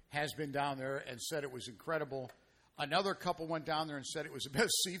has been down there and said it was incredible. Another couple went down there and said it was the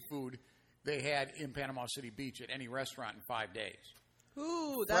best seafood they had in Panama City Beach at any restaurant in 5 days.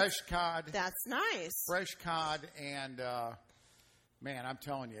 Ooh, Fresh cod. That's nice. Fresh cod, and man, I'm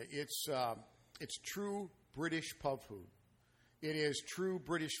telling you, it's true British pub food. It is true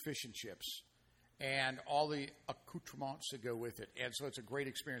British fish and chips, and all the accoutrements that go with it. And so it's a great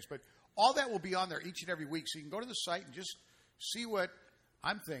experience. But all that will be on there each and every week, so you can go to the site and just see what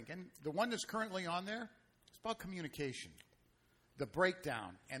I'm thinking. The one that's currently on there, it's about communication, the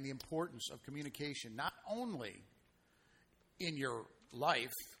breakdown and the importance of communication, not only in your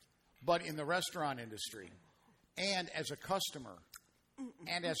life, but in the restaurant industry, and as a customer,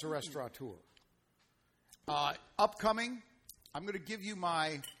 and as a restaurateur. Upcoming, I'm going to give you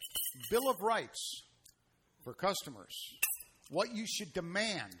my Bill of Rights for customers, what you should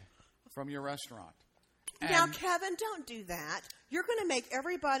demand from your restaurant. Now, Kevin, don't do that. You're going to make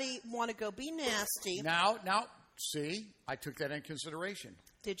everybody want to go be nasty. Now, see, I took that in consideration.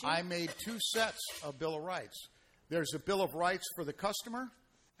 Did you? I made 2 sets of Bill of Rights. There's a Bill of Rights for the customer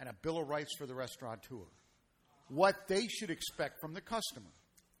and a Bill of Rights for the restaurateur. What they should expect from the customer.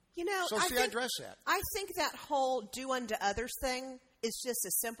 You know, So see, I address that. I think that whole do unto others thing is just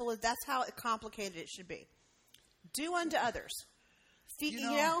as simple as that's how complicated it should be. Do unto others. Feed,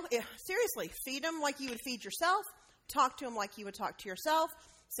 seriously, feed them like you would feed yourself. Talk to them like you would talk to yourself.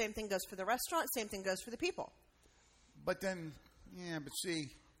 Same thing goes for the restaurant. Same thing goes for the people. But then, see,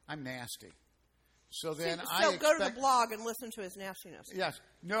 I'm nasty. So then So go to the blog and listen to his nastiness. Yes.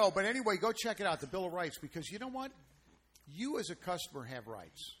 No, but anyway, go check it out, the Bill of Rights, because you know what? You as a customer have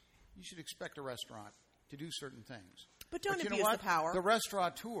rights. You should expect a restaurant to do certain things. But don't you know abuse what? the power. The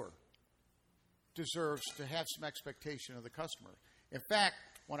restaurateur deserves to have some expectation of the customer. In fact,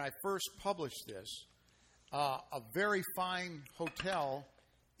 when I first published this, a very fine hotel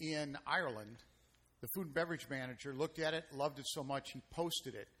in Ireland, the food and beverage manager looked at it, loved it so much, he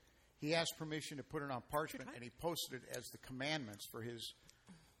posted it. He asked permission to put it on parchment, and he posted it as the commandments for his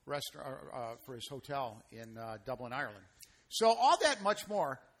restaurant, for his hotel in Dublin, Ireland. So all that much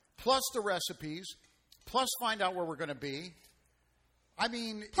more, plus the recipes, plus find out where we're going to be. I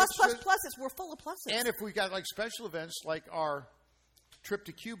mean, Plus, we're full of pluses. and if we got like special events like our trip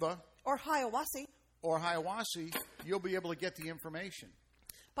to Cuba Or Hiawassee. or Hiawassee, you'll be able to get the information.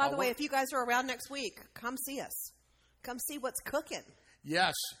 By the way, if you guys are around next week, come see us. Come see what's cooking.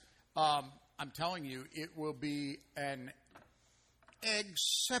 Yes, I'm telling you, it will be an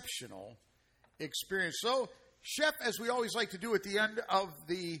exceptional experience. So, Chef, as we always like to do at the end of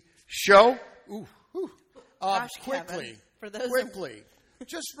the show, Gosh, quickly, Kevin, for those quickly,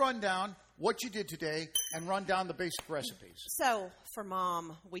 just run down what you did today and run down the basic recipes. So, for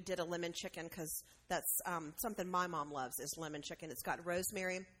Mom, we did a lemon chicken because that's something my mom loves is lemon chicken. It's got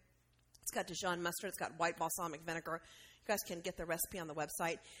rosemary. It's got Dijon mustard. It's got white balsamic vinegar. You guys can get the recipe on the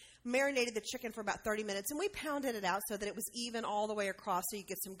website. Marinated the chicken for about 30 minutes, and we pounded it out so that it was even all the way across so you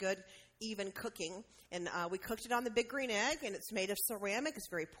get some good, even cooking. And we cooked it on the big green egg, and it's made of ceramic. It's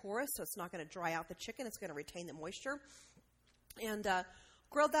very porous, so it's not going to dry out the chicken. It's going to retain the moisture. And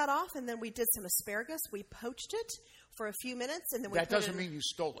grilled that off, and then we did some asparagus. We poached it for a few minutes, and then we That doesn't mean you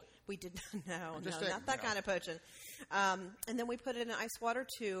stole it. we did not Just not that kind of poaching. And then we put it in ice water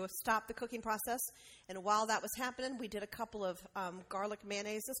to stop the cooking process. And while that was happening, we did a couple of garlic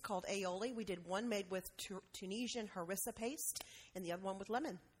mayonnaises called aioli. We did one made with Tunisian harissa paste, and the other one with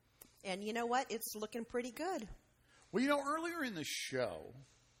lemon. And you know what? It's looking pretty good. Well, you know, earlier in the show,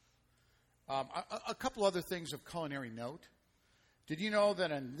 a couple other things of culinary note. Did you know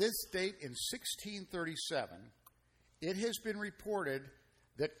that on this date in 1637, it has been reported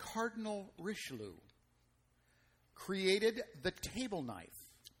that Cardinal Richelieu created the table knife?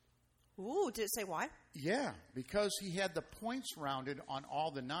 Ooh, did it say why? Yeah, because he had the points rounded on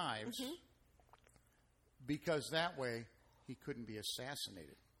all the knives because that way he couldn't be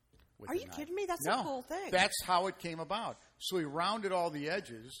assassinated. Are you kidding me? That's a cool thing. That's how it came about. So he rounded all the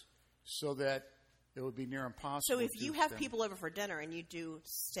edges so that it would be near impossible. So if you have people over for dinner and you do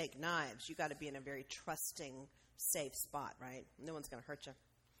steak knives, you got to be in a very trusting, safe spot, right? No one's going to hurt you.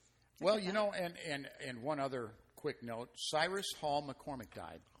 Well, you know, and one other quick note: Cyrus Hall McCormick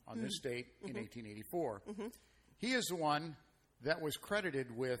died on this date in 1884. He is the one that was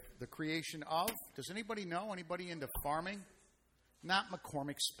credited with the creation of. Does anybody know? Anybody into farming? Not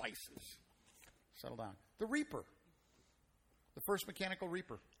McCormick Spices. Settle down. The Reaper. The first mechanical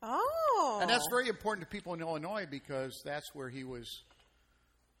reaper. Oh. And that's very important to people in Illinois because that's where he was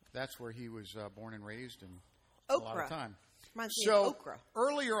born and raised and a lot of time. Reminds me of okra.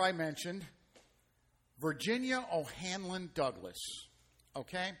 Earlier I mentioned Virginia O'Hanlon Douglas.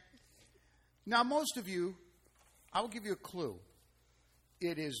 Okay? Now most of you, I will give you a clue.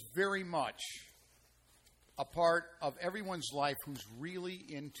 It is very much a part of everyone's life who's really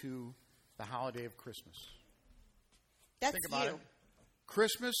into the holiday of Christmas. That's Think about it.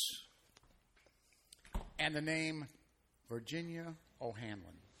 Christmas and the name Virginia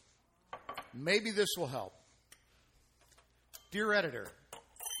O'Hanlon. Maybe this will help. Dear editor,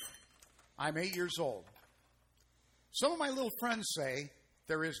 I'm 8 years old. Some of my little friends say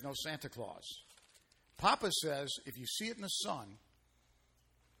there is no Santa Claus. Papa says if you see it in the sun,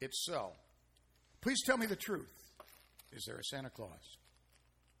 it's so. Please tell me the truth. Is there a Santa Claus?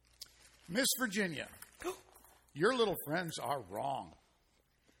 Miss Virginia, your little friends are wrong.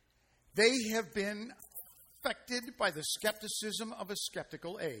 They have been affected by the skepticism of a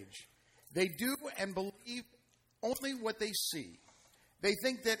skeptical age. They do and believe only what they see. They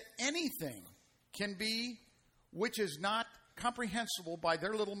think that anything can be which is not comprehensible by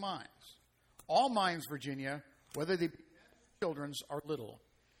their little minds. All minds, Virginia, whether they be children's or little.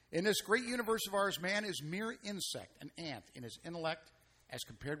 In this great universe of ours, man is mere insect, an ant in his intellect as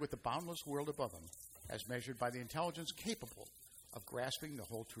compared with the boundless world above him, as measured by the intelligence capable of grasping the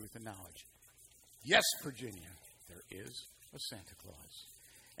whole truth and knowledge. Yes, Virginia, there is a Santa Claus.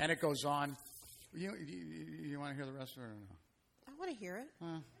 And it goes on. You want to hear the rest of it or no? I want to hear it.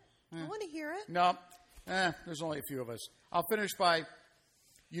 I want to hear it. No, there's only a few of us. I'll finish by,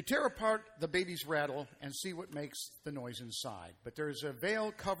 you tear apart the baby's rattle and see what makes the noise inside. But there's a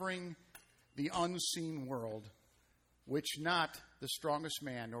veil covering the unseen world, which not the strongest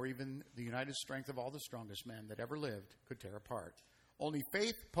man, nor even the united strength of all the strongest men that ever lived, could tear apart. Only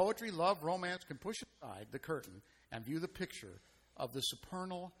faith, poetry, love, romance can push aside the curtain and view the picture of the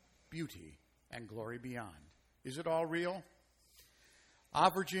supernal beauty and glory beyond. Is it all real? Ah,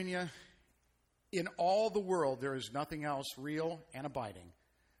 Virginia, in all the world there is nothing else real and abiding.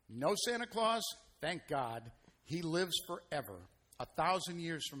 No Santa Claus, thank God. He lives forever. 1,000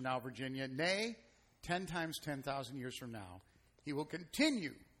 years from now, Virginia, nay, 10 times 10,000 years from now, he will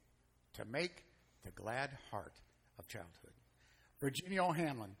continue to make the glad heart of childhood. Virginia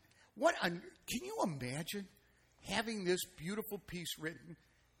O'Hanlon, can you imagine having this beautiful piece written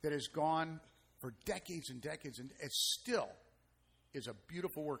that has gone for decades and decades, and it still is a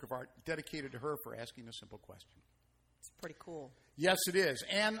beautiful work of art dedicated to her for asking a simple question? It's pretty cool. Yes, it is.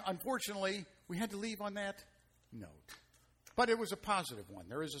 And unfortunately, we had to leave on that note. But it was a positive one.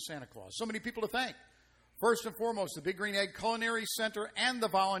 There is a Santa Claus. So many people to thank. First and foremost, the Big Green Egg Culinary Center and the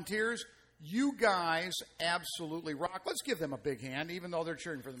volunteers. You guys absolutely rock. Let's give them a big hand, even though they're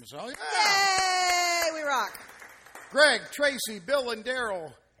cheering for themselves. Yeah! Yay! We rock. Greg, Tracy, Bill, and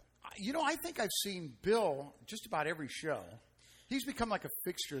Daryl. You know, I think I've seen Bill just about every show. He's become like a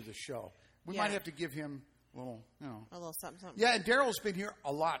fixture of the show. We might have to give him a little, a little something. Yeah, and Daryl's been here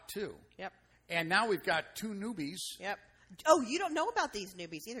a lot, too. Yep. And now we've got two newbies. Yep. Oh, you don't know about these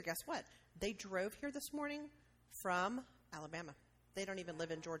newbies either. Guess what? They drove here this morning from Alabama. They don't even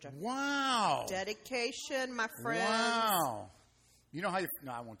live in Georgia. Wow. Dedication, my friend. Wow. You know how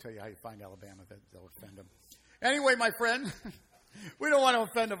I won't tell you how you find Alabama. That'll offend them. Anyway, my friend, we don't want to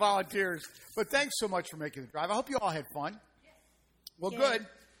offend the volunteers, but thanks so much for making the drive. I hope you all had fun. Well, good.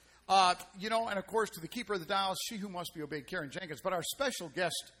 And of course, to the keeper of the dial, she who must be obeyed, Karen Jenkins. But our special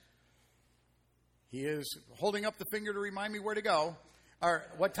guest, he is holding up the finger to remind me where to go, or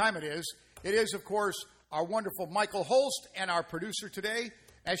what time it is. It is, of course, our wonderful Michael Holst, and our producer today,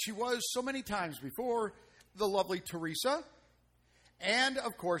 as she was so many times before, the lovely Teresa. And,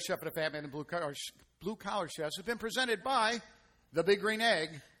 of course, Chef of the Fat Man and Blue Collar Chefs have been presented by the Big Green Egg,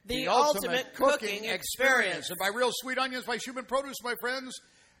 the ultimate cooking experience. And by Real Sweet Onions by Shuman Produce, my friends.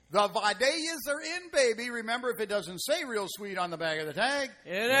 The Vidalias are in, baby. Remember, if it doesn't say Real Sweet on the back of the tag,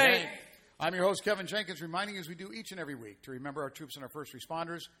 it ain't. I'm your host, Kevin Jenkins, reminding you as we do each and every week to remember our troops and our first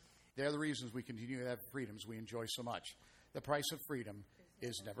responders. They're the reasons we continue to have freedoms we enjoy so much. The price of freedom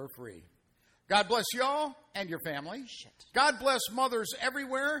is never free. God bless y'all and your family. God bless mothers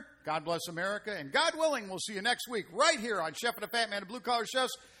everywhere. God bless America. And God willing, we'll see you next week right here on Chef and the Fat Man and Blue Collar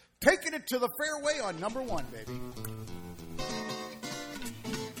Chefs, taking it to the fairway on number 1, baby.